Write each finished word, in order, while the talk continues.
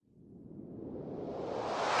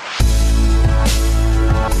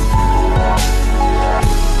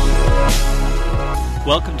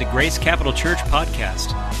Welcome to Grace Capital Church Podcast,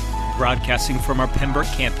 broadcasting from our Pembroke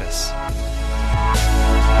campus.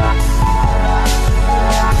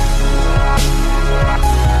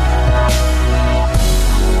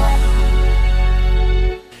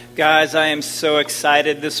 Guys, I am so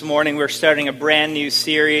excited this morning. We're starting a brand new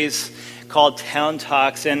series called Town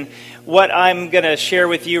Talks, and what I'm going to share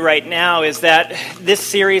with you right now is that this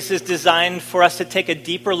series is designed for us to take a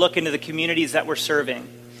deeper look into the communities that we're serving.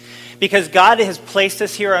 Because God has placed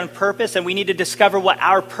us here on purpose, and we need to discover what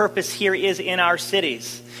our purpose here is in our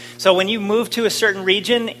cities. So when you move to a certain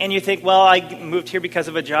region and you think, well, I moved here because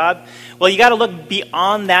of a job, well, you got to look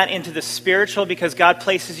beyond that into the spiritual, because God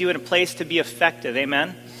places you in a place to be effective.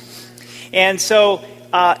 Amen? And so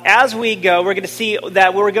as we go, we're going to see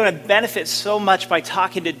that we're going to benefit so much by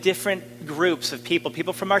talking to different groups of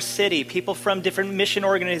people from our city, people from different mission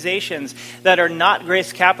organizations that are not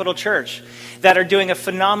Grace Capital Church, that are doing a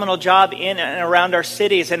phenomenal job in and around our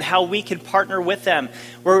cities, and how we can partner with them.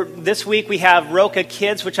 This week we have Roca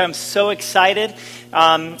Kids, which I'm so excited.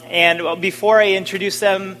 And before I introduce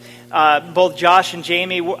them, both Josh and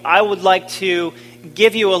Jamie, I would like to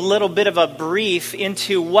give you a little bit of a brief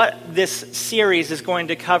into what this series is going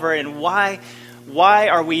to cover and why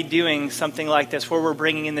are we doing something like this, where we're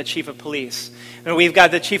bringing in the Chief of Police. And we've got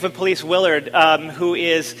the Chief of Police, Willard, who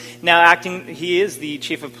is now he is the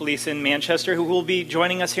Chief of Police in Manchester, who will be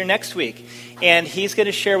joining us here next week. And he's going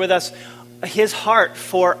to share with us his heart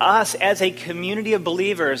for us as a community of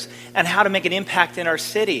believers and how to make an impact in our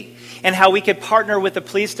city and how we could partner with the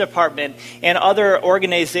police department and other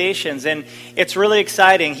organizations. And it's really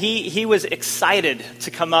exciting. He was excited to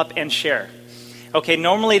come up and share. Okay,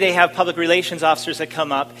 normally they have public relations officers that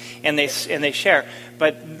come up and they share,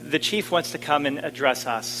 but the chief wants to come and address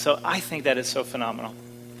us. So I think that is so phenomenal.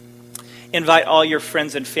 Invite all your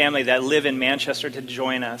friends and family that live in Manchester to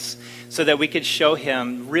join us so that we could show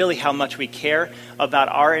him really how much we care about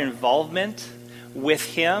our involvement with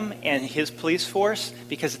him and his police force,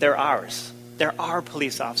 because they're ours. They're our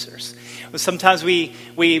police officers. Sometimes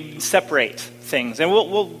we separate things, and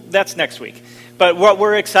we'll that's next week. But what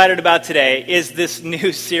we're excited about today is this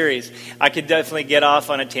new series. I could definitely get off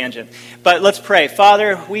on a tangent. But let's pray.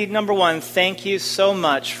 Father, we, number one, thank you so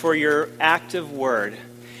much for your active word,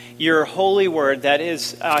 your holy word that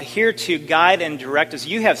is here to guide and direct us.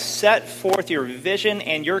 You have set forth your vision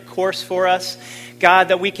and your course for us, God,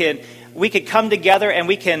 that we could come together and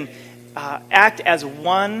we can act as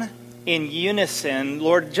one in unison,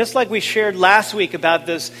 Lord, just like we shared last week about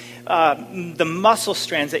this, the muscle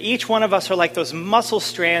strands, that each one of us are like those muscle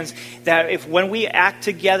strands that when we act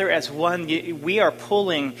together as one, we are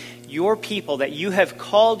pulling your people that you have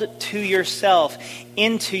called to yourself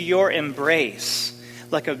into your embrace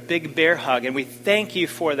like a big bear hug. And we thank you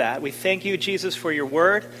for that. We thank you, Jesus, for your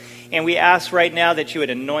word. And we ask right now that you would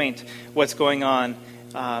anoint what's going on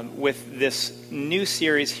with this new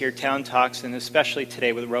series here, Town Talks, and especially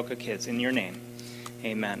today with Roca Kids. In your name,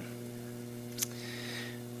 amen.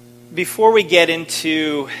 Before we get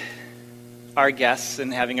into our guests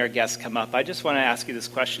and having our guests come up, I just want to ask you this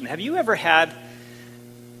question. Have you ever had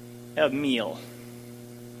a meal?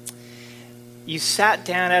 You sat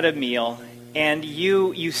down at a meal and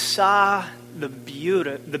you saw the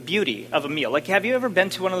beauty of a meal. Like, have you ever been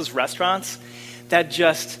to one of those restaurants that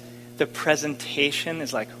just the presentation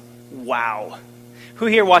is like, wow. Who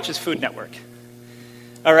here watches Food Network?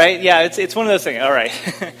 All right, yeah, it's one of those things. All right,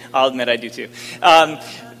 I'll admit I do too.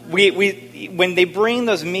 When they bring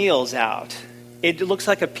those meals out, it looks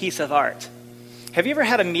like a piece of art. Have you ever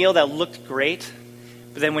had a meal that looked great,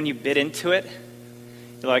 but then when you bit into it,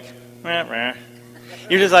 you're like, meh, meh.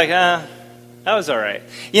 You're just like, that was all right.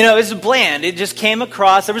 You know, it was bland. It just came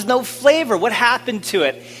across. There was no flavor. What happened to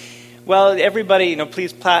it? Well, everybody,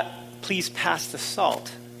 please pass the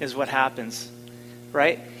salt is what happens,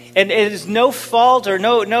 right? And it is no fault or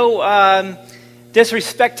no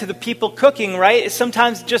disrespect to the people cooking, right?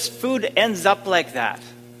 Sometimes just food ends up like that.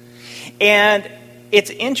 And it's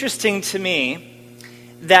interesting to me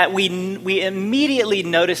that we immediately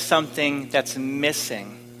notice something that's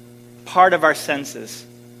missing, part of our senses.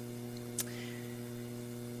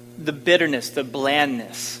 The bitterness, the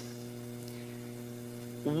blandness.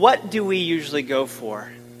 What do we usually go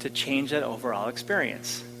for to change that overall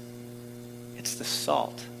experience? It's the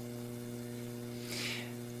salt.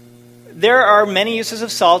 There are many uses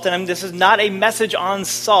of salt, and this is not a message on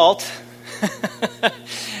salt,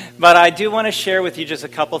 but I do want to share with you just a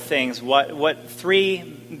couple things. What three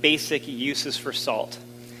basic uses for salt?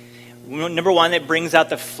 Number one, it brings out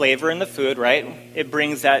the flavor in the food, right? It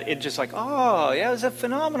brings that, it just like, oh, yeah, it was a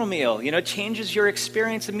phenomenal meal. It changes your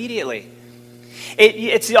experience immediately.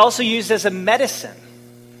 It's also used as a medicine.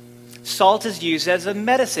 Salt is used as a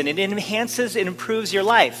medicine. It enhances and improves your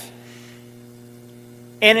life.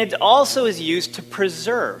 And it also is used to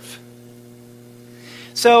preserve.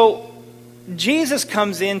 So Jesus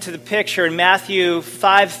comes into the picture in Matthew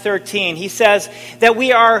 5:13. He says that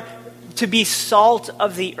we are to be salt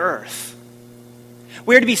of the earth.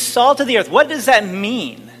 We are to be salt of the earth. What does that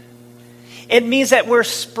mean? It means that we're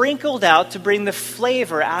sprinkled out to bring the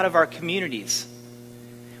flavor out of our communities.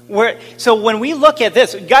 So when we look at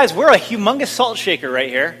this, guys, we're a humongous salt shaker right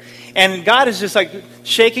here. And God is just like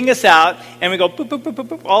shaking us out, and we go boop, boop, boop, boop,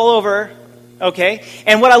 boop, all over, okay?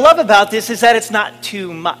 And what I love about this is that it's not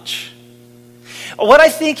too much. What I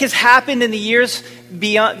think has happened in the years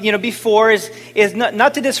beyond, before is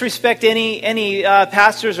not to disrespect any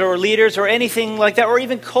pastors or leaders or anything like that, or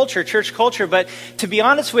even culture, church culture, but to be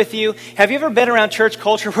honest with you, have you ever been around church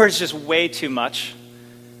culture where it's just way too much?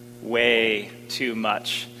 Way too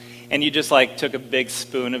much. And you just like took a big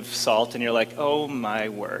spoon of salt and you're like, oh my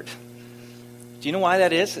word. Do you know why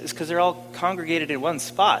that is? It's because they're all congregated in one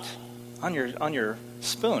spot on your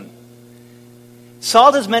spoon.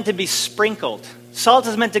 Salt is meant to be sprinkled. Salt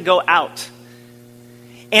is meant to go out.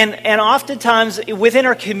 And oftentimes within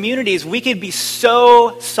our communities, we could be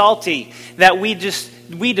so salty that we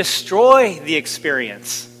destroy the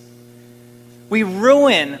experience. We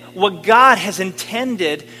ruin what God has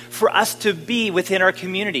intended for us to be within our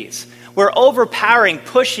communities. We're overpowering,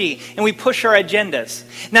 pushy, and we push our agendas.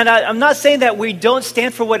 Now, I'm not saying that we don't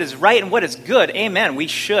stand for what is right and what is good. Amen, we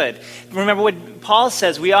should. Remember what Paul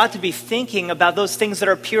says, we ought to be thinking about those things that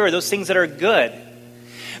are pure, those things that are good.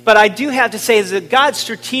 But I do have to say is that God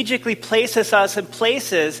strategically places us in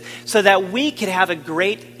places so that we can have a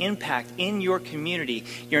great impact in your community,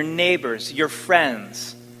 your neighbors, your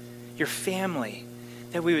friends, your family,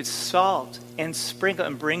 that we would salt and sprinkle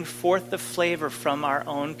and bring forth the flavor from our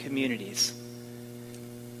own communities.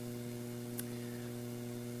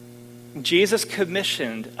 Jesus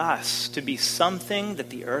commissioned us to be something that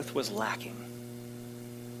the earth was lacking.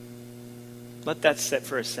 Let that sit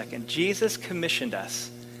for a second. Jesus commissioned us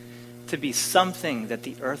to be something that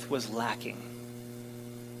the earth was lacking.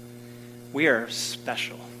 We are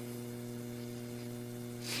special.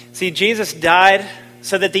 See, Jesus died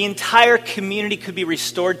so that the entire community could be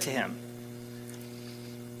restored to him.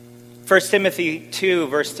 1 Timothy 2,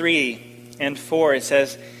 verse 3 and 4, it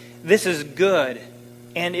says, "This is good,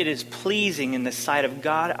 and it is pleasing in the sight of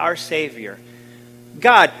God our Savior,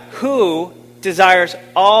 God who desires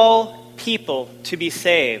all people to be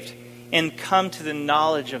saved and come to the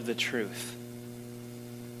knowledge of the truth."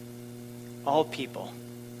 All people.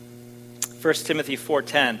 1 Timothy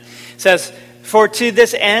 4:10 says, "For to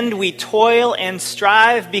this end we toil and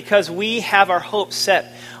strive, because we have our hope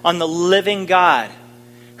set on the living God,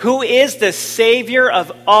 who is the Savior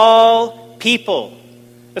of all people,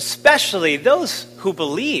 especially those who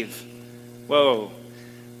believe." Whoa,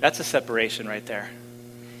 that's a separation right there.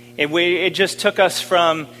 It just took us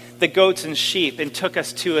from the goats and sheep and took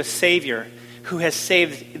us to a Savior who has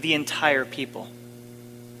saved the entire people.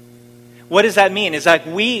 What does that mean? It's like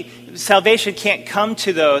salvation can't come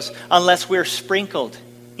to those unless we're sprinkled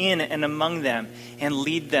in and among them and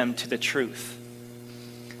lead them to the truth.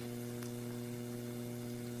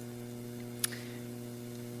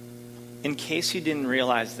 In case you didn't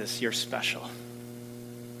realize this, you're special.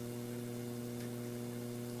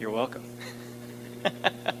 You're welcome.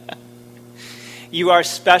 You are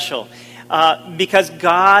special because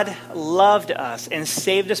God loved us and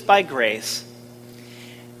saved us by grace.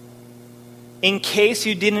 In case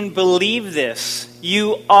you didn't believe this,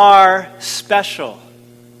 you are special.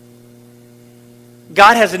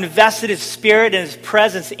 God has invested His Spirit and His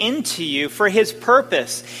presence into you for His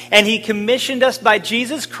purpose. And He commissioned us by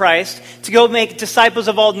Jesus Christ to go make disciples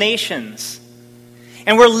of all nations.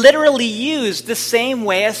 And we're literally used the same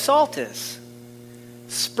way as salt is.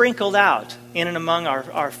 Sprinkled out in and among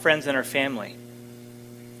our friends and our family.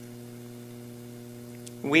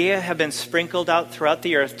 We have been sprinkled out throughout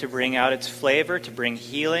the earth to bring out its flavor, to bring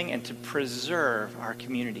healing, and to preserve our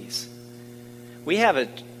communities. We have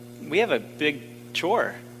a big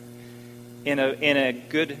chore in a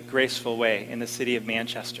good, graceful way in the city of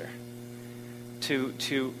Manchester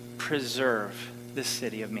to preserve the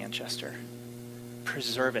city of Manchester.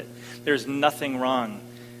 Preserve it. There's nothing wrong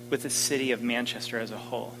with the city of Manchester as a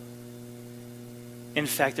whole. In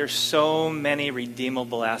fact, there's so many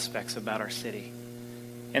redeemable aspects about our city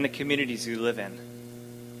and the communities we live in.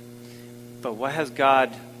 But what has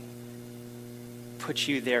God put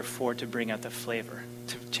you there for? To bring out the flavor,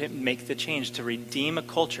 to make the change, to redeem a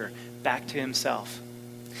culture back to Himself.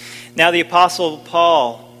 Now the Apostle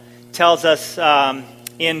Paul tells us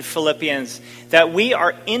in Philippians that we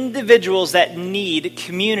are individuals that need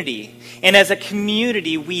community. And as a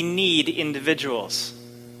community, we need individuals.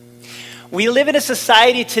 We live in a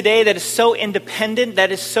society today that is so independent,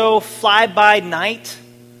 that is so fly-by-night,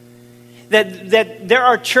 that there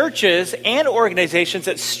are churches and organizations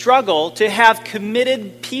that struggle to have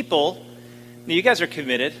committed people. Now, you guys are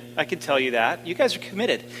committed. I can tell you that. You guys are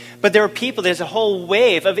committed. But there are people, there's a whole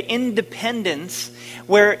wave of independence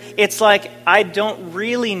where it's like, I don't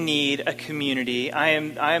really need a community.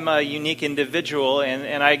 I'm a unique individual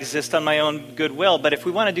and I exist on my own goodwill. But if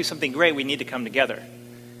we want to do something great, we need to come together.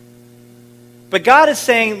 But God is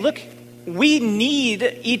saying, look, we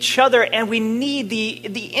need each other and we need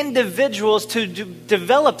the individuals to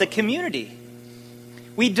develop the community.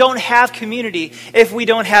 We don't have community if we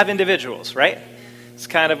don't have individuals, right? It's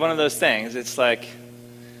kind of one of those things. It's like,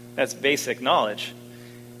 that's basic knowledge.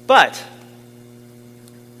 But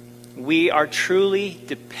we are truly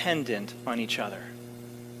dependent on each other.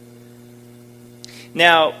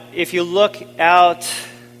 Now, if you look out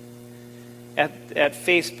at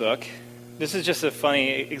Facebook, this is just a funny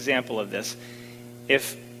example of this.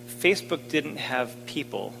 If Facebook didn't have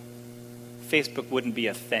people, Facebook wouldn't be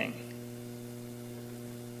a thing.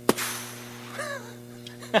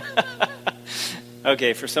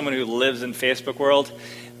 Okay, for someone who lives in Facebook world,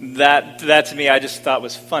 that to me I just thought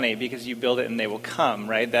was funny because you build it and they will come,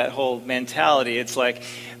 right? That whole mentality, it's like,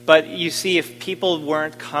 but you see, if people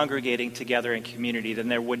weren't congregating together in community, then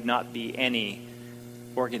there would not be any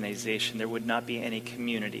organization, there would not be any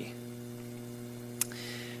community.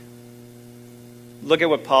 Look at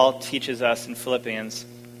what Paul teaches us in Philippians,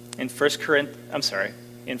 in 1 Corinthians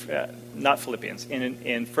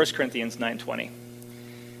 9:20.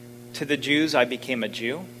 To the Jews I became a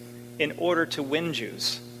Jew in order to win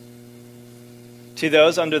Jews. To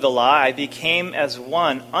those under the law I became as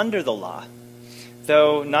one under the law,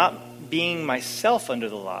 though not being myself under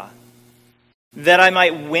the law, that I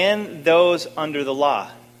might win those under the law.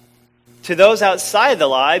 To those outside the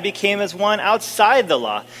law I became as one outside the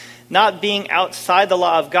law, not being outside the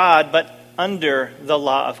law of God, but under the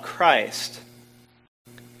law of Christ,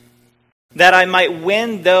 that I might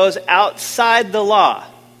win those outside the law.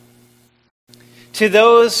 To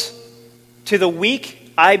the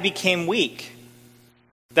weak I became weak,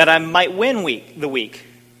 that I might win the weak.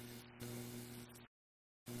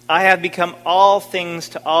 I have become all things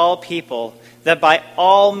to all people, that by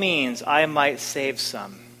all means I might save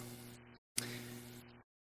some.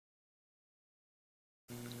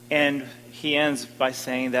 And he ends by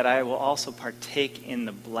saying that I will also partake in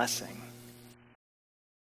the blessing.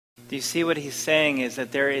 Do you see what he's saying is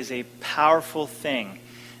that there is a powerful thing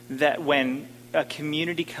that when a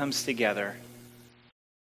community comes together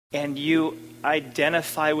and you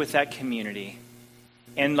identify with that community,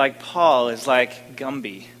 and like Paul is like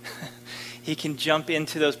Gumby, he can jump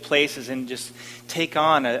into those places and just take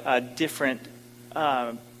on a different,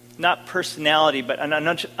 not personality, but an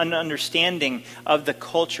understanding of the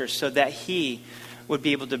culture so that he would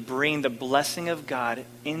be able to bring the blessing of God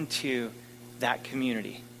into that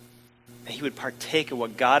community. That he would partake of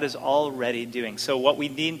what God is already doing. So what we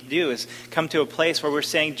need to do is come to a place where we're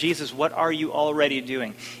saying, Jesus, what are you already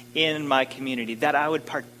doing in my community? That I would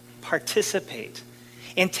participate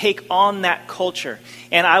and take on that culture.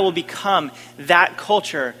 And I will become that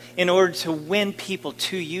culture in order to win people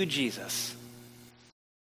to you, Jesus.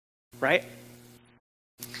 Right?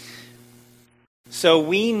 So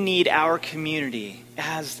we need our community,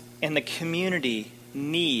 and the community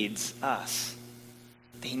needs us.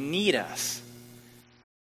 They need us.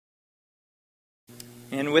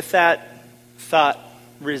 And with that thought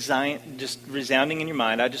just resounding in your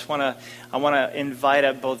mind, I want to invite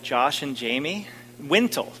up both Josh and Jamie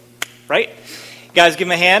Wintle, right? Guys, give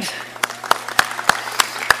them a hand.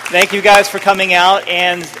 Thank you guys for coming out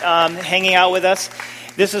and hanging out with us.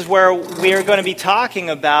 This is where we're going to be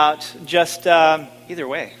talking about just either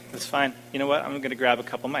way. That's fine. You know what? I'm going to grab a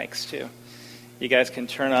couple mics too. You guys can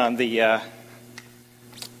turn on the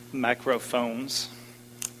microphones.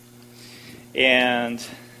 And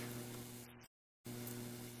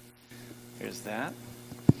here's that.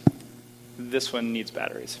 This one needs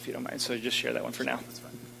batteries, if you don't mind. So just share that one for now. That's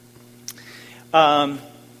fine.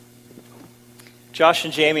 Josh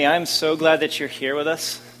and Jamie, I'm so glad that you're here with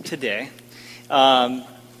us today. For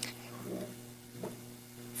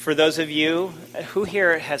those of you, who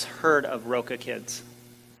here has heard of Roca Kids?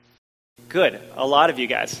 Good. A lot of you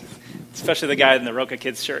guys. Especially the guy in the Roca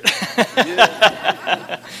Kids shirt.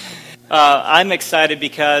 I'm excited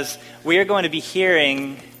because we are going to be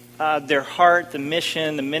hearing their heart, the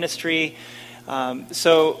mission, the ministry.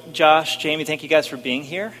 So, Josh, Jamie, thank you guys for being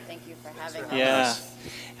here. Thank you for having us. Yeah.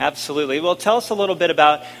 Absolutely. Well, tell us a little bit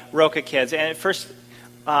about Roca Kids. And first,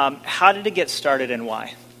 how did it get started and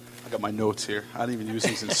why? I got my notes here. I didn't even use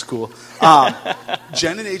these in school.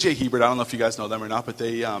 Jen and AJ Hebert, I don't know if you guys know them or not, but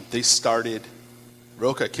they started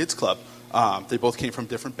Roca Kids Club. They both came from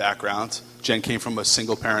different backgrounds. Jen came from a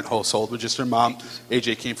single-parent household with just her mom.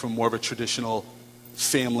 AJ came from more of a traditional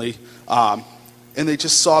family. And they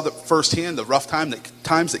just saw firsthand the rough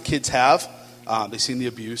times that kids have. They've seen the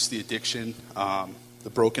abuse, the addiction, the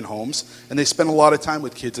broken homes. And they spent a lot of time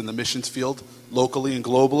with kids in the missions field, locally and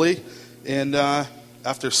globally. And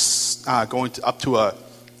after going up to a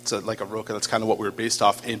Roca, that's kind of what we were based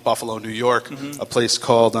off, in Buffalo, New York, a place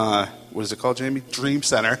called, what is it called, Jamie? Dream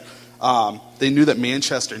Center. They knew that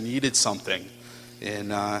Manchester needed something, and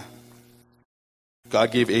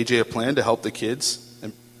God gave AJ a plan to help the kids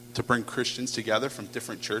and to bring Christians together from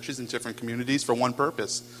different churches and different communities for one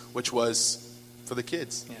purpose, which was for the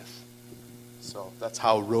kids. Yes. So that's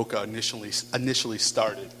how Roca initially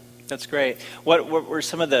started. That's great. What were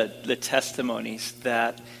some of the testimonies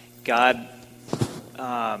that God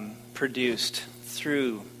produced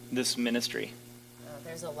through this ministry?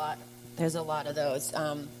 There's a lot of those.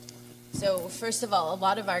 So first of all, a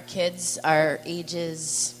lot of our kids are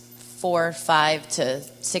ages 4, 5 to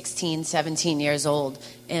 16, 17 years old,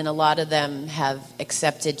 and a lot of them have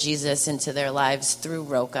accepted Jesus into their lives through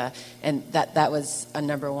Roca, and that was a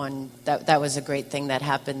number one. That was a great thing that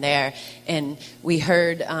happened there. And we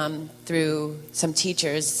heard through some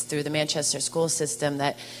teachers through the Manchester school system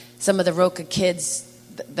that some of the Roca kids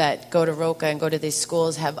that go to Roca and go to these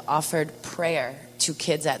schools have offered prayer to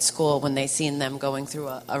kids at school when they seen them going through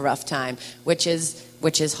a rough time, which is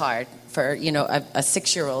hard for a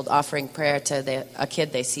 6-year-old offering prayer to a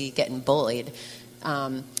kid they see getting bullied.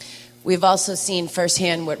 We've also seen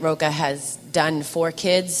firsthand what Roca has done for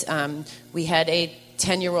kids. We had a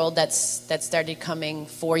 10-year-old that started coming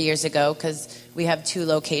 4 years ago, because we have 2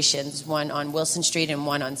 locations, one on Wilson Street and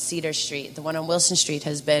one on Cedar Street. The one on Wilson Street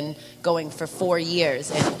has been going for 4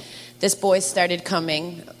 years, and this boy started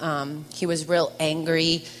coming. He was real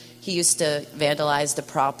angry. He used to vandalize the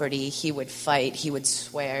property. He would fight. He would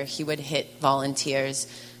swear. He would hit volunteers.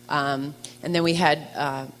 And then we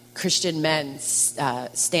had Christian men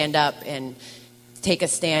stand up and take a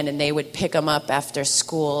stand, and they would pick him up after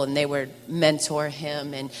school, and they would mentor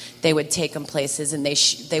him, and they would take him places, and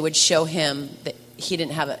they would show him that he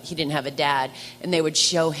didn't have a dad, and they would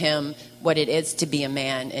show him what it is to be a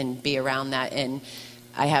man and be around that. And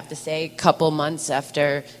I have to say, a couple months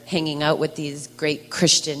after hanging out with these great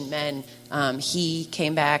Christian men, he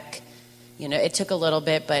came back. It took a little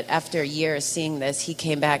bit, but after a year of seeing this, he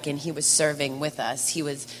came back and he was serving with us. He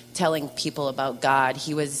was telling people about God.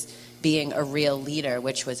 He was being a real leader,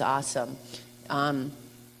 which was awesome.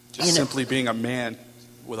 Simply being a man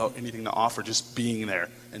without anything to offer, just being there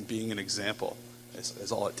and being an example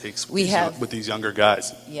is all it takes with these younger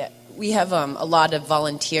guys. Yeah, we have a lot of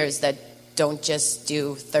volunteers that don't just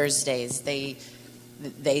do Thursdays. They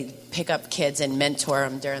pick up kids and mentor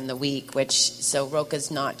them during the week, so Roca's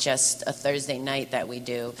not just a Thursday night that we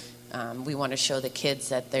do. We want to show the kids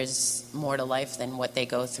that there's more to life than what they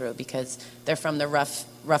go through, because they're from the rough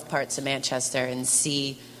parts of Manchester and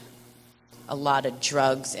see a lot of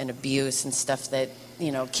drugs and abuse and stuff that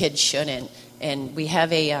kids shouldn't. And we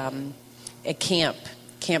have a Camp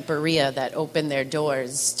Berea, that opened their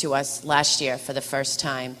doors to us last year for the first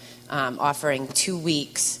time, offering 2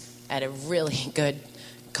 weeks at a really good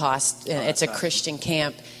cost. It's a Christian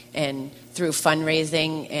camp, and through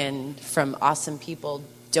fundraising and from awesome people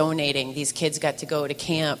donating, these kids got to go to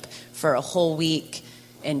camp for a whole week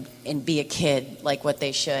and be a kid like what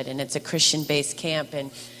they should. And it's a Christian-based camp,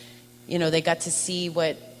 and they got to see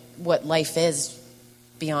what life is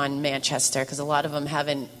beyond Manchester, because a lot of them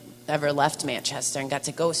haven't ever left Manchester, and got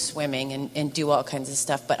to go swimming and do all kinds of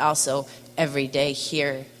stuff, but also every day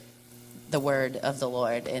hear the word of the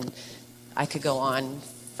Lord. And I could go on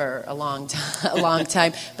for a long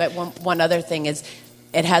time. But one other thing is,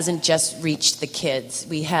 it hasn't just reached the kids.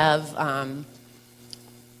 We have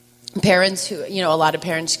parents who, a lot of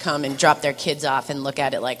parents come and drop their kids off and look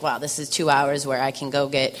at it like, wow, this is 2 hours where I can go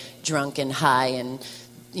get drunk and high and,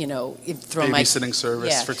 throw my babysitting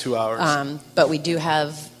service for 2 hours. But we do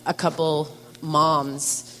have a couple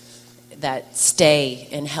moms that stay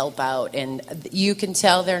and help out, and you can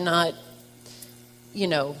tell they're not,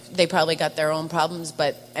 they probably got their own problems,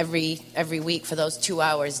 but every week for those 2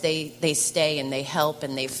 hours, they stay and they help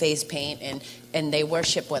and they face paint and they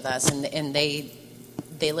worship with us, and they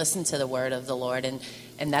listen to the word of the Lord,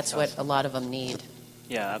 and that's what a lot of them need.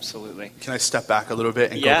 Yeah, absolutely. Can I step back a little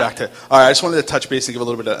bit and Yeah. go back to... All right, I just wanted to touch base and give a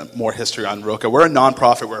little bit more history on Roca. We're a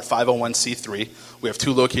nonprofit. We're a 501c3. We have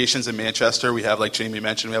 2 locations in Manchester. We have, like Jamie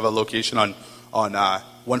mentioned, we have a location on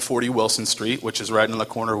 140 Wilson Street, which is right on the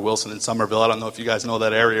corner of Wilson and Somerville. I don't know if you guys know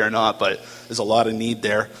that area or not, but there's a lot of need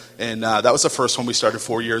there. And that was the first one we started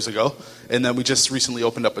 4 years ago. And then we just recently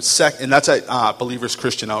opened up a and that's at Believers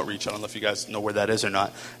Christian Outreach. I don't know if you guys know where that is or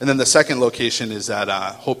not. And then the second location is at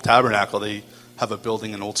Hope Tabernacle. They have a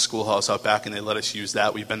building, an old schoolhouse out back, and they let us use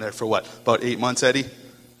that. We've been there for about 8 months, Eddie?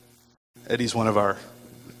 Eddie's one of our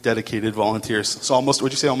dedicated volunteers. So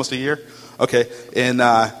would you say almost a year? Okay. And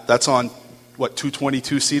that's on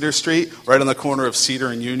 222 Cedar Street, right on the corner of Cedar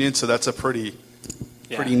and Union. So that's a pretty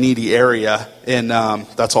needy area. And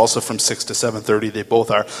that's also from 6 to 7:30. They both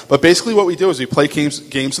are. But basically what we do is we play games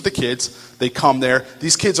with the kids. They come there.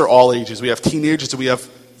 These kids are all ages. We have teenagers and we have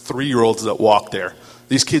 3-year-olds that walk there.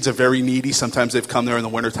 These kids are very needy. Sometimes they've come there in the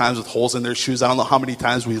winter times with holes in their shoes. I don't know how many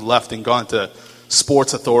times we left and gone to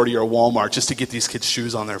Sports Authority or Walmart just to get these kids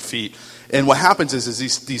shoes on their feet. And what happens is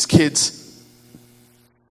these kids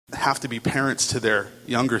have to be parents to their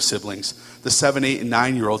younger siblings. The 7, 8, and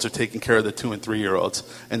 9-year-olds are taking care of the 2 and 3-year-olds,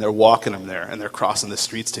 and they're walking them there, and they're crossing the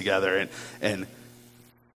streets together. And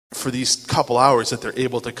for these couple hours that they're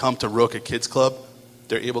able to come to Roca Kids Club,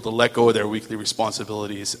 they're able to let go of their weekly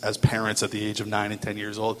responsibilities as parents at the age of 9 and 10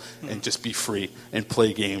 years old and just be free and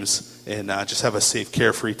play games and just have a safe,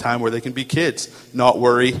 carefree time where they can be kids, not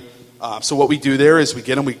worry. So what we do there is we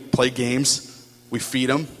get them, we play games, we feed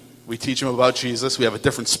them, we teach them about Jesus. We have a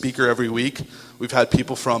different speaker every week. We've had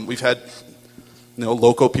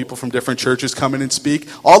local people from different churches come in and speak.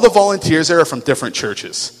 All the volunteers there are from different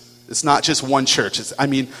churches. It's not just one church.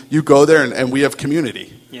 You go there and we have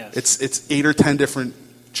community. Yes. It's 8 or 10 different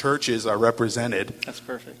churches are represented. That's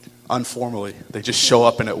perfect. Informally. They just show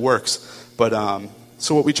up and it works. But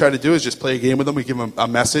so what we try to do is just play a game with them. We give them a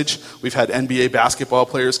message. We've had NBA basketball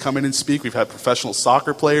players come in and speak. We've had professional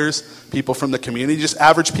soccer players, people from the community, just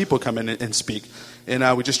average people come in and speak.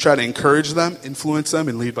 And we just try to encourage them, influence them,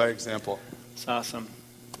 and lead by example. That's awesome.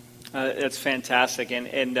 That's fantastic.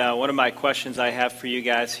 And one of my questions I have for you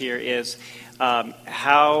guys here is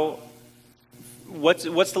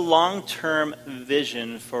what's the long-term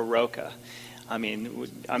vision for Roca? I mean,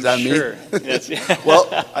 I'm sure. Well,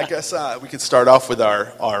 I guess we could start off with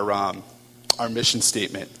our mission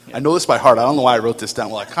statement. Yeah. I know this by heart. I don't know why I wrote this down.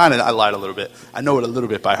 Well, I lied a little bit. I know it a little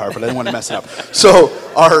bit by heart, but I didn't want to mess it up. So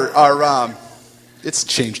our it's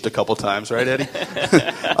changed a couple times, right, Eddie?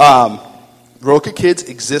 Roca Kids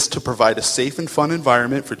exists to provide a safe and fun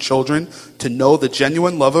environment for children to know the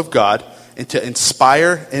genuine love of God and to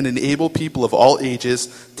inspire and enable people of all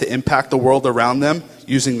ages to impact the world around them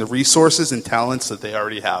using the resources and talents that they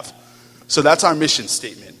already have. So that's our mission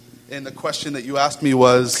statement. And the question that you asked me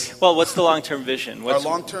was... Well, what's the long-term vision? Our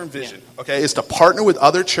long-term vision, is to partner with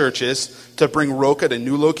other churches to bring Roca to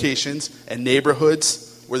new locations and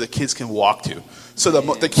neighborhoods where the kids can walk to. So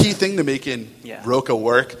the key thing to making Roca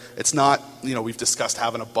work, it's not, we've discussed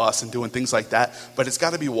having a bus and doing things like that, but it's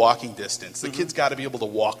got to be walking distance. The kids got to be able to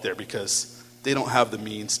walk there because they don't have the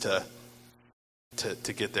means to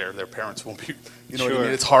get there. Their parents won't be, what I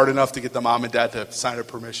mean? It's hard enough to get the mom and dad to sign a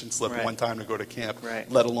permission slip one time to go to camp,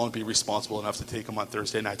 let alone be responsible enough to take them on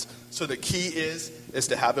Thursday nights. So the key is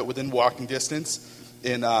to have it within walking distance.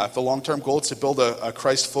 And the long-term goal is to build a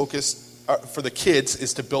Christ-focused, for the kids,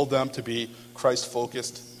 is to build them to be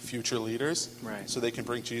Christ-focused future leaders, so they can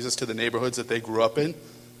bring Jesus to the neighborhoods that they grew up in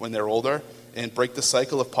when they're older and break the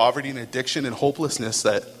cycle of poverty and addiction and hopelessness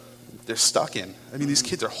that they're stuck in. I mean, these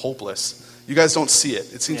kids are hopeless. You guys don't see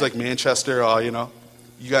it. It seems like Manchester,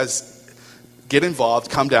 you guys get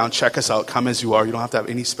involved, come down, check us out, come as you are. You don't have to have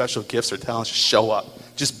any special gifts or talents. Just show up.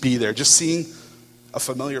 Just be there. Just seeing a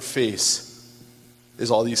familiar face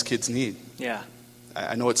is all these kids need. Yeah.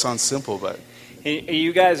 I know it sounds simple, but...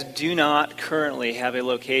 You guys do not currently have a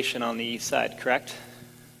location on the east side, correct?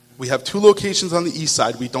 We have 2 locations on the east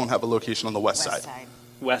side. We don't have a location on the west side.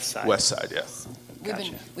 West side. West side, yes.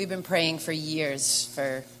 Gotcha. We've been praying for years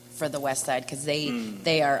for the west side because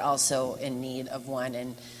they are also in need of one,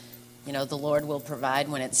 and the Lord will provide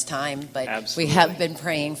when it's time. But Absolutely. We have been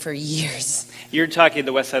praying for years. You're talking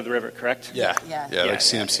the west side of the river, correct? Yeah, like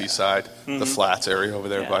CMC side, the flats area over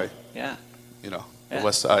there by the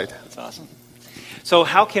west side. That's awesome. So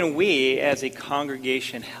how can we as a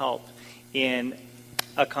congregation help in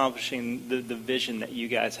accomplishing the vision that you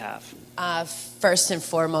guys have? First and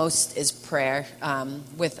foremost is prayer.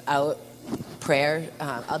 Without prayer,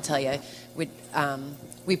 I'll tell you,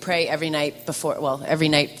 we pray every night every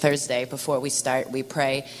night Thursday before we start, we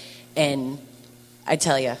pray. And I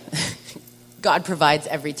tell you, God provides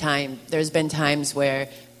every time. There's been times where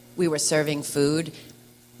we were serving food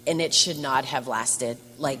and it should not have lasted.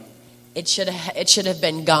 Like, it should have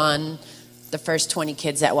been gone the first 20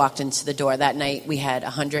 kids that walked into the door. That night we had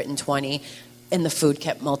 120, and the food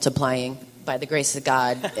kept multiplying by the grace of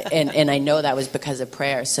God. and I know that was because of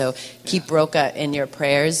prayer. So keep Roca in your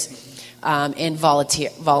prayers. And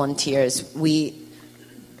volunteers. We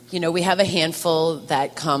have a handful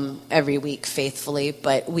that come every week faithfully,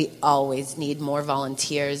 but we always need more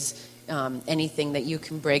volunteers. Anything that you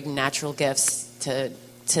can bring natural gifts to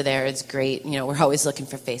there is great. We're always looking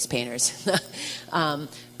for face painters.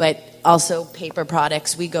 But also paper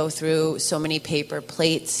products. We go through so many paper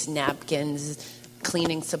plates, napkins,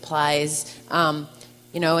 cleaning supplies. And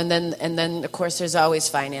then of course there's always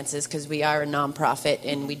finances, because we are a nonprofit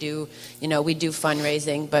and we do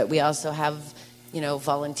fundraising, but we also have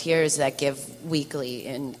volunteers that give weekly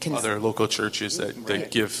and other local churches that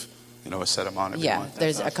give a set amount every month.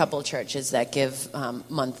 There's a couple churches that give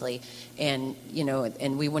monthly, and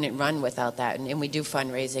and we wouldn't run without that, and we do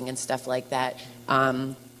fundraising and stuff like that.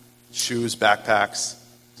 Shoes, backpacks,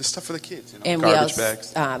 just stuff for the kids, and garbage we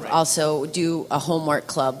bags. Also do a homework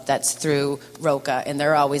club that's through Roca, and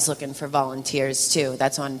they're always looking for volunteers too.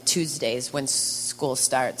 That's on Tuesdays when school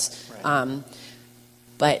starts. Right.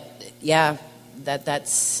 But yeah,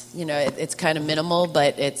 that's it's kind of minimal,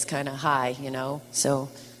 but it's kind of high, so.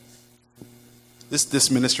 This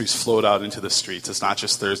ministry's flowed out into the streets. It's not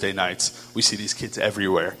just Thursday nights. We see these kids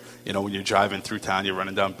everywhere. When you're driving through town, you're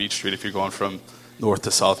running down Beach Street. If you're going from north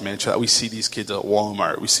to south Manchester, we see these kids at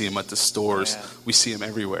Walmart. We see them at the stores. Yeah. We see them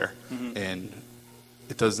everywhere. Mm-hmm. And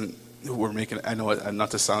it doesn't, I know,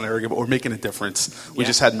 not to sound arrogant, but we're making a difference. We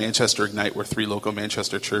just had Manchester Ignite, where 3 local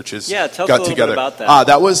Manchester churches tell us got a little together. Bit about that.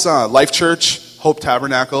 That was Life Church, Hope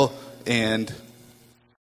Tabernacle, and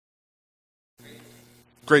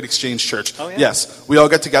Great Exchange Church. Oh, yeah. Yes. We all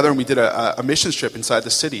got together and we did a missions trip inside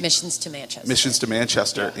the city. Missions to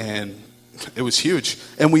Manchester. Yeah. And it was huge.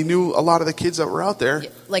 And we knew a lot of the kids that were out there.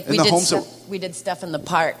 Like we did stuff in the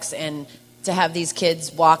parks, and to have these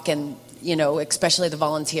kids walk, and especially the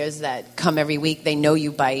volunteers that come every week, they know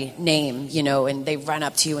you by name, and they run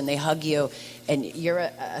up to you and they hug you, and you're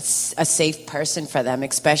a safe person for them.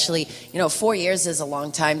 Especially 4 years is a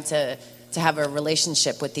long time to have a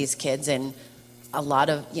relationship with these kids. And a lot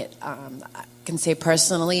of, I can say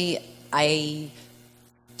personally, I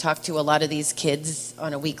talk to a lot of these kids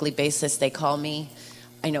on a weekly basis. They call me.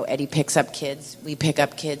 I know Eddie picks up kids. We pick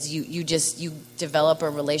up kids. You develop a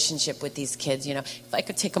relationship with these kids. If I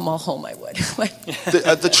could take them all home, I would.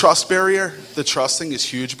 The trust barrier, the trust thing is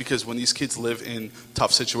huge, because when these kids live in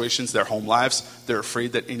tough situations, their home lives, they're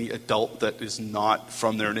afraid that any adult that is not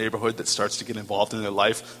from their neighborhood that starts to get involved in their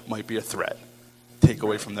life might be a threat. Take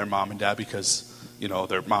away from their mom and dad, because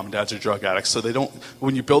their mom and dads are drug addicts. So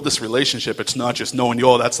when you build this relationship, it's not just knowing,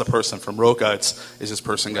 that's the person from Roca. Is this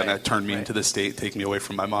person going to turn me into the state, take me away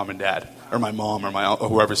from my mom and dad, or my mom, or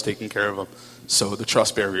whoever's taking care of them. So the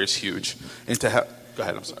trust barrier is huge. And to have, go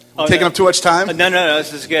ahead, I'm sorry. Taking up too much time? No,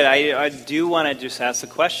 this is good. I do want to just ask a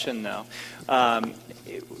question, though. One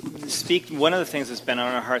of the things that's been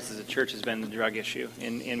on our hearts as a church has been the drug issue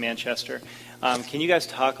in Manchester. Can you guys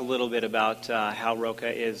talk a little bit about how Roca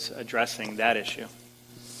is addressing that issue?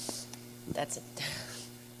 That's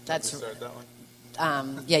start that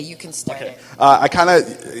one? Yeah, you can start it.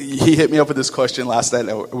 He hit me up with this question last night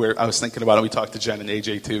where I was thinking about it. We talked to Jen and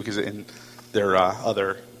AJ too, because their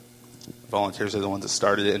other volunteers are the ones that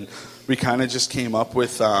started it, and we kind of just came up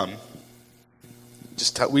with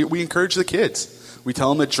we encourage the kids. We tell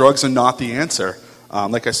them that drugs are not the answer.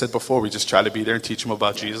 Like I said before, we just try to be there and teach them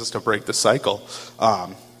about Jesus to break the cycle.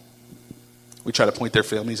 We try to point their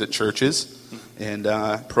families at churches and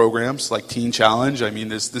programs like Teen Challenge. I mean,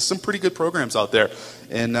 there's some pretty good programs out there.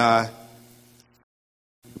 And a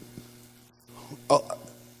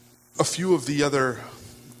few of the other...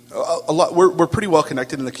 A lot. We're pretty well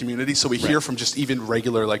connected in the community, so we hear from just even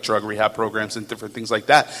regular like drug rehab programs and different things like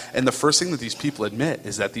that. And the first thing that these people admit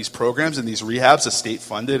is that these programs and these rehabs, the state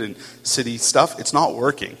funded and city stuff, it's not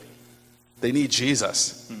working. They need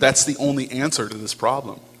Jesus. Mm-hmm. That's the only answer to this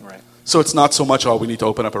problem. Right. So it's not so much, we need to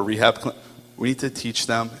open up a rehab clinic. We need to teach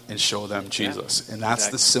them and show them Jesus, and that's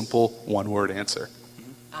the simple one-word answer.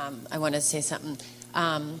 I want to say something.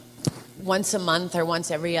 Once a month or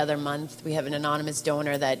once every other month, we have an anonymous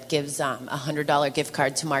donor that gives a $100 gift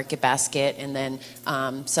card to Market Basket, and then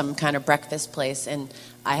some kind of breakfast place. And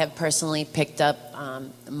I have personally picked up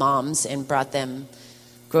moms and brought them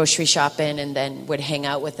grocery shopping, and then would hang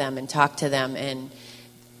out with them and talk to them. And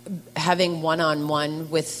having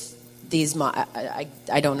one-on-one with these moms,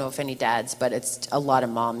 I don't know if any dads, but it's a lot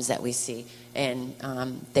of moms that we see. and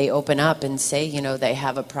they open up and say, they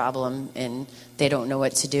have a problem and they don't know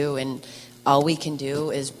what to do, and all we can do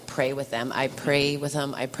is pray with them. I pray with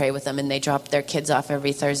them, and they drop their kids off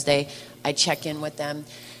every Thursday. I check in with them.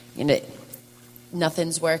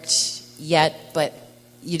 Nothing's worked yet, but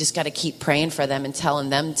you just got to keep praying for them and telling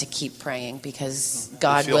them to keep praying, because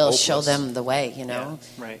God will hopeless. Show them the way, Yeah,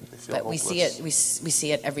 right. But we see it. We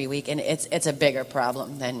see it every week, and it's a bigger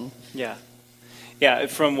problem than. Yeah.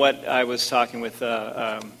 From what I was talking with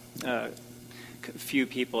few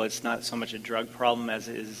people, it's not so much a drug problem as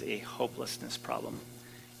it is a hopelessness problem,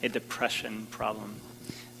 a depression problem.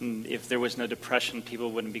 And if there was no depression,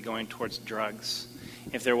 people wouldn't be going towards drugs.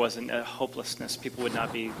 If there wasn't a hopelessness, people would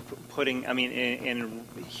not be in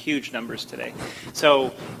huge numbers today.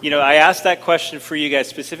 So, I asked that question for you guys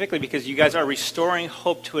specifically because you guys are restoring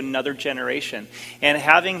hope to another generation. And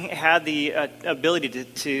having had the ability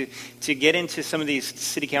to get into some of these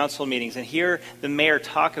city council meetings and hear the mayor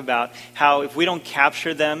talk about how if we don't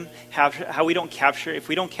capture them, if we don't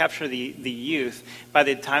capture the youth by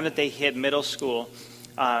the time that they hit middle school,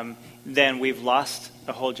 then we've lost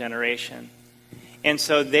a whole generation. And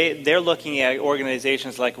so they're looking at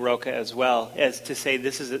organizations like Roca as well as to say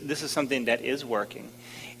this is something that is working.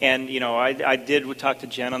 And, I did talk to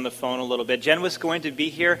Jen on the phone a little bit. Jen was going to be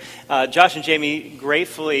here. Josh and Jamie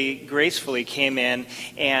gracefully came in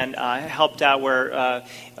and helped out where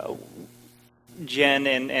Jen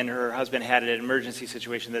and her husband had an emergency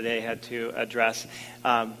situation that they had to address.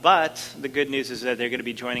 But the good news is that they're going to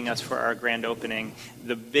be joining us for our grand opening,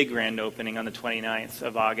 the big grand opening on the 29th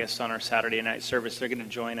of August on our Saturday night service. They're going to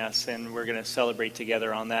join us, and we're going to celebrate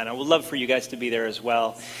together on that. And we'd love for you guys to be there as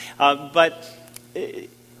well. But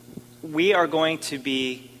we are going to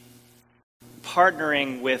be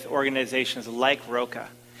partnering with organizations like Roca,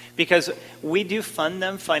 because we do fund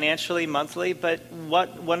them financially monthly, but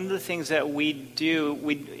one of the things that we do,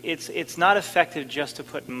 it's not effective just to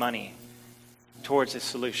put money towards a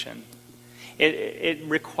solution. It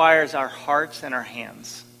requires our hearts and our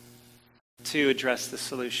hands to address the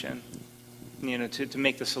solution, to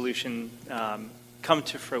make the solution come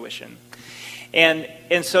to fruition. And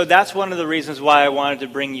so that's one of the reasons why I wanted to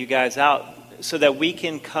bring you guys out, so that we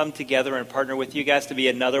can come together and partner with you guys to be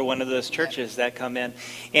another one of those churches that come in.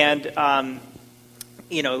 And,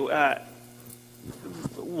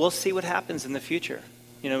 we'll see what happens in the future.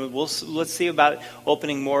 Let's see about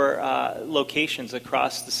opening more locations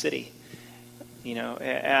across the city.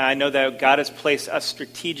 And I know that God has placed us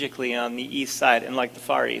strategically on the east side and like the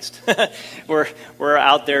far east. we're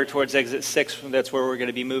out there towards exit 6. That's where we're going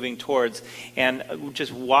to be moving towards. And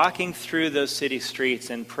just walking through those city streets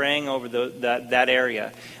and praying over that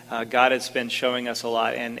area, God has been showing us a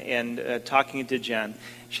lot. And talking to Jen,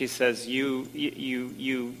 she says,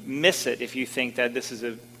 you miss it if you think that this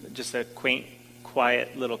is just a quaint,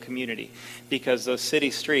 quiet little community, because those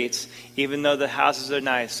city streets, even though the houses are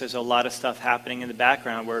nice, there's a lot of stuff happening in the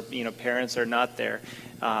background where parents are not there,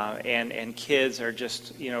 and kids are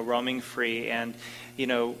just roaming free. And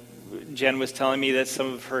Jen was telling me that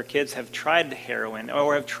some of her kids have tried heroin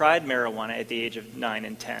or have tried marijuana at the age of 9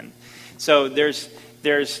 and 10. So there's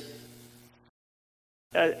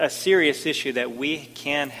a serious issue that we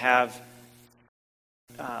can have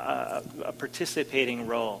a participating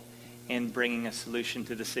role in bringing a solution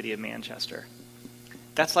to the city of Manchester.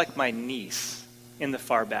 That's like my niece in the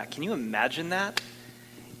far back. Can you imagine that?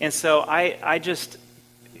 And so I just,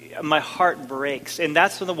 my heart breaks. And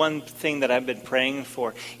that's the one thing that I've been praying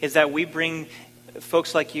for, is that we bring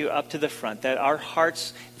folks like you up to the front, that our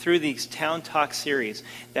hearts, through these Town Talk series,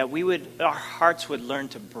 that our hearts would learn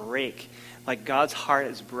to break like God's heart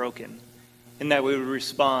is broken, and that we would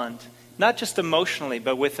respond not just emotionally,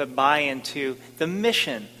 but with a buy-in to the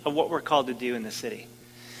mission of what we're called to do in the city.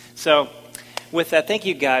 So with that, thank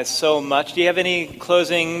you guys so much. Do you have any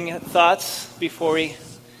closing thoughts before we...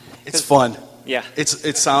 It's fun. Yeah.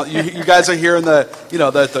 You guys are hearing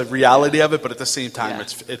the reality of it, but at the same time,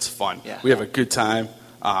 it's fun. Yeah. We have a good time.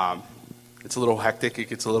 It's a little hectic. It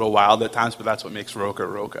gets a little wild at times, but that's what makes Roca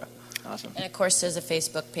Roca. Awesome. And of course, there's a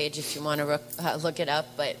Facebook page if you want to look it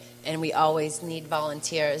up. And we always need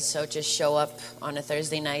volunteers, so just show up on a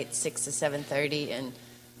Thursday night, 6 to 7:30, and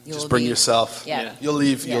you'll just bring yourself. Yeah. You'll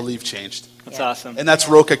leave changed. That's awesome. And that's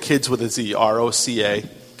Roca Kids with a Z, ROCAKIDZ.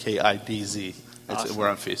 Awesome. We're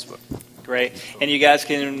on Facebook. Great. And you guys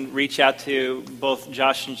can reach out to both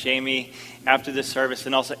Josh and Jamie after this service,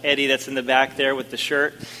 and also Eddie that's in the back there with the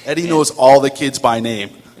shirt. Eddie knows all the kids by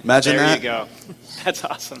name. Imagine there that. There you go. That's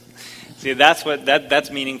awesome. See,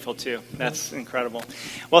 that's meaningful too. That's incredible.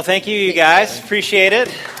 Well, thank you guys. Appreciate it.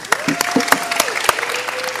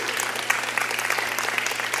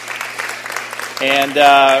 And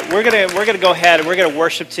we're gonna go ahead and we're gonna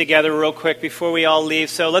worship together real quick before we all leave.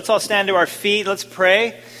 So let's all stand to our feet. Let's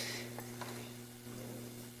pray.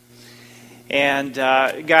 And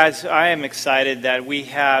guys, I am excited that we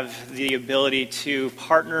have the ability to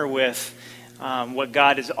partner with what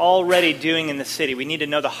God is already doing in the city. We need to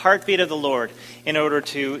know the heartbeat of the Lord in order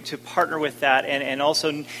to partner with that, and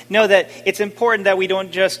also know that it's important that we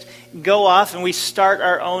don't just go off and we start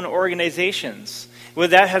our own organizations. Well,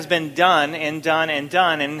 that has been done and done and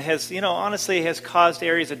done, and has, honestly has caused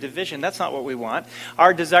areas of division. That's not what we want.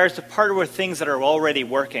 Our desire is to partner with things that are already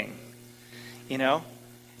working.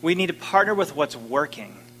 We need to partner with what's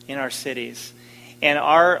working in our cities, and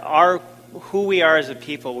our who we are as a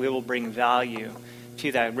people, we will bring value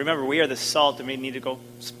to that. Remember, we are the salt, and we need to go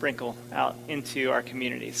sprinkle out into our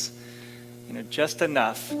communities. Just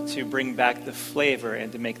enough to bring back the flavor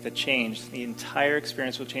and to make the change. The entire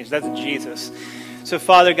experience will change. That's Jesus. So,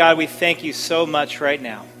 Father God, we thank you so much right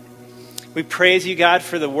now. We praise you, God,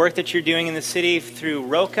 for the work that you're doing in the city through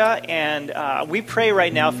Roca, and we pray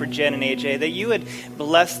right now for Jen and AJ that you would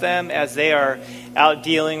bless them as they are out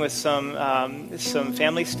dealing with some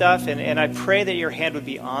family stuff, and I pray that your hand would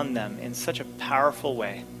be on them in such a powerful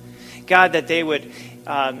way. God, that they would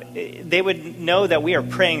know that we are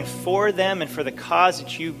praying for them and for the cause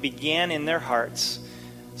that you began in their hearts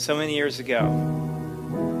so many years ago.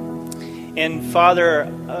 And Father,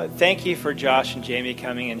 thank you for Josh and Jamie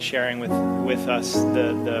coming and sharing with us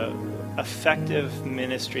the effective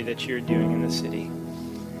ministry that you're doing in the city.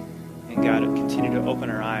 And God, continue to open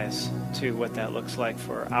our eyes to what that looks like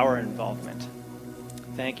for our involvement.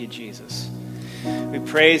 Thank you, Jesus. We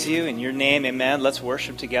praise you in your name. Amen. Let's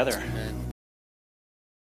worship together. Amen.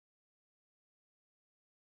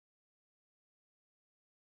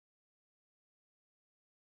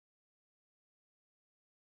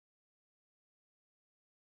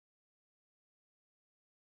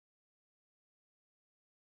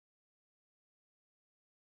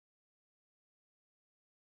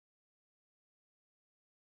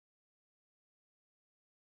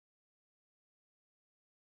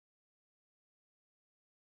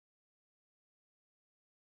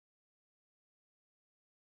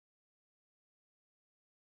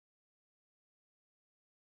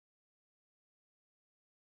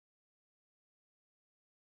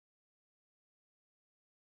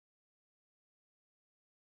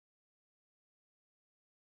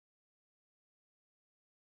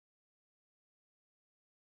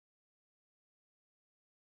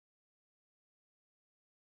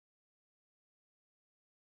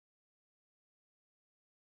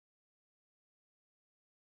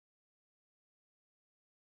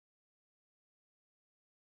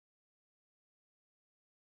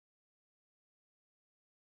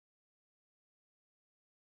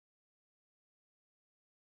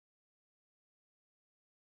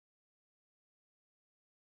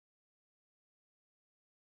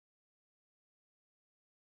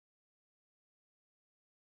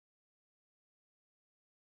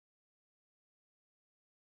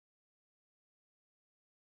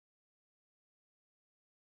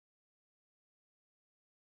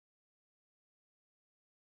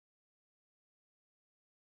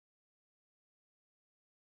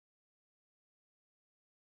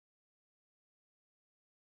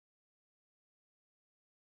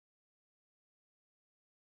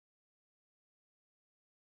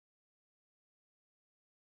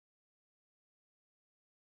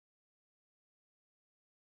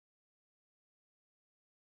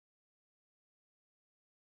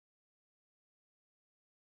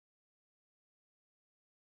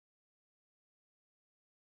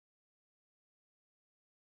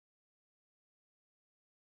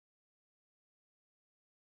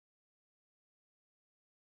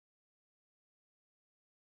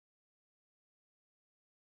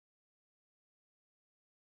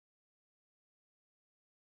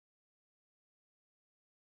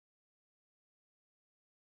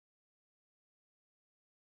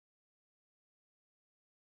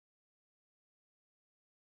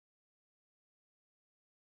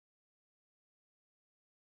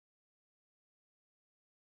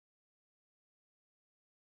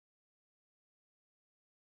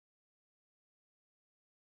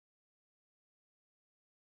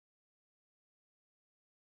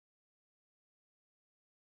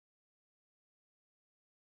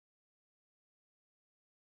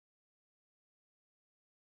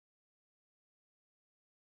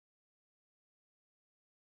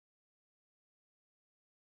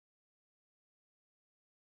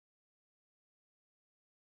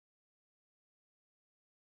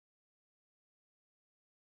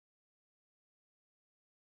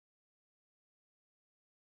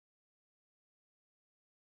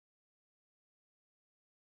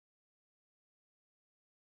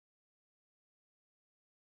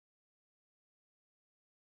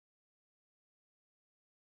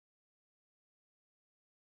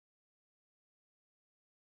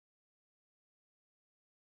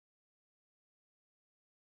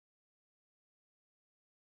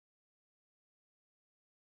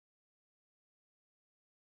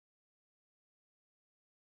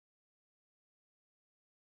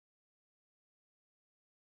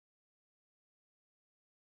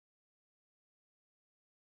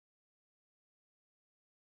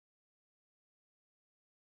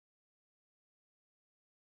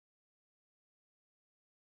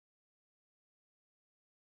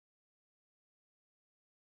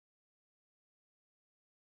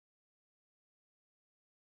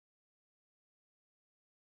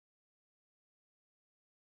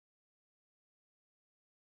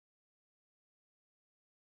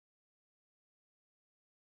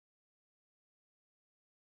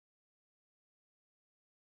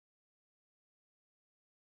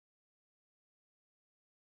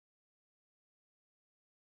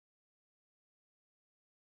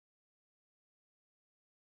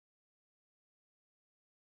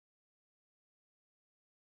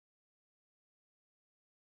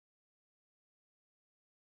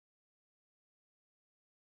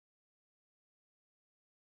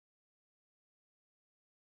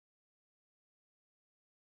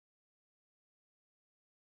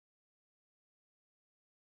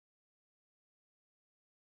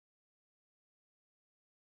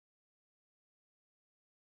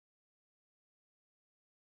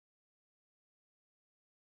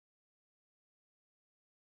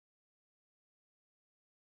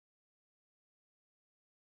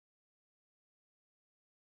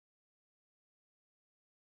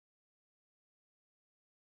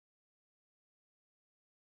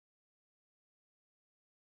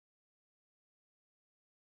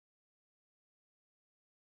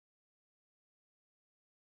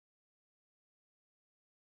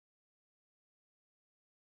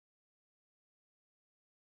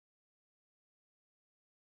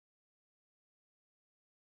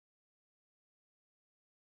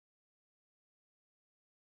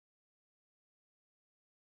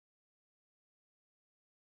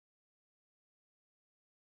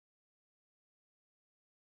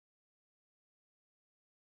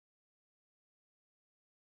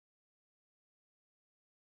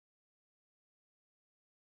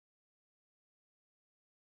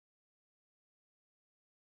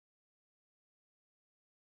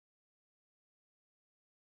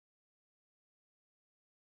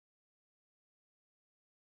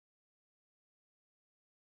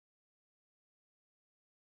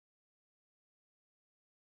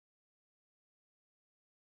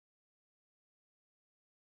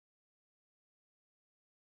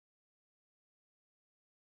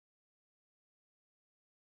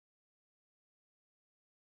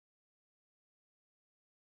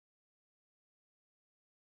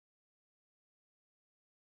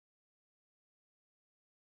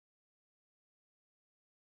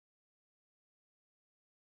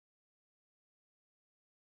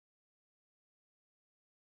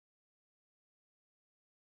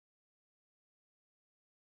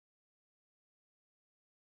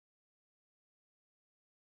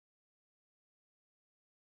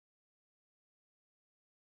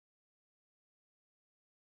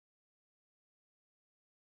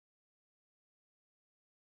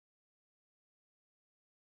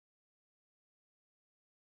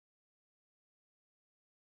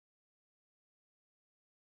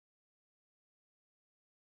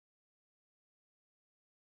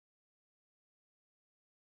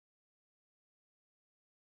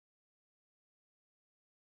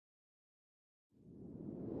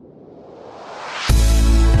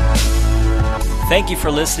 Thank you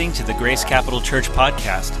for listening to the Grace Capital Church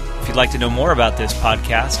podcast. If you'd like to know more about this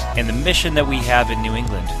podcast and the mission that we have in New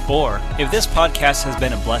England, or if this podcast has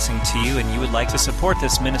been a blessing to you and you would like to support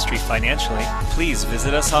this ministry financially, please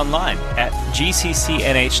visit us online at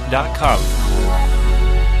gccnh.com.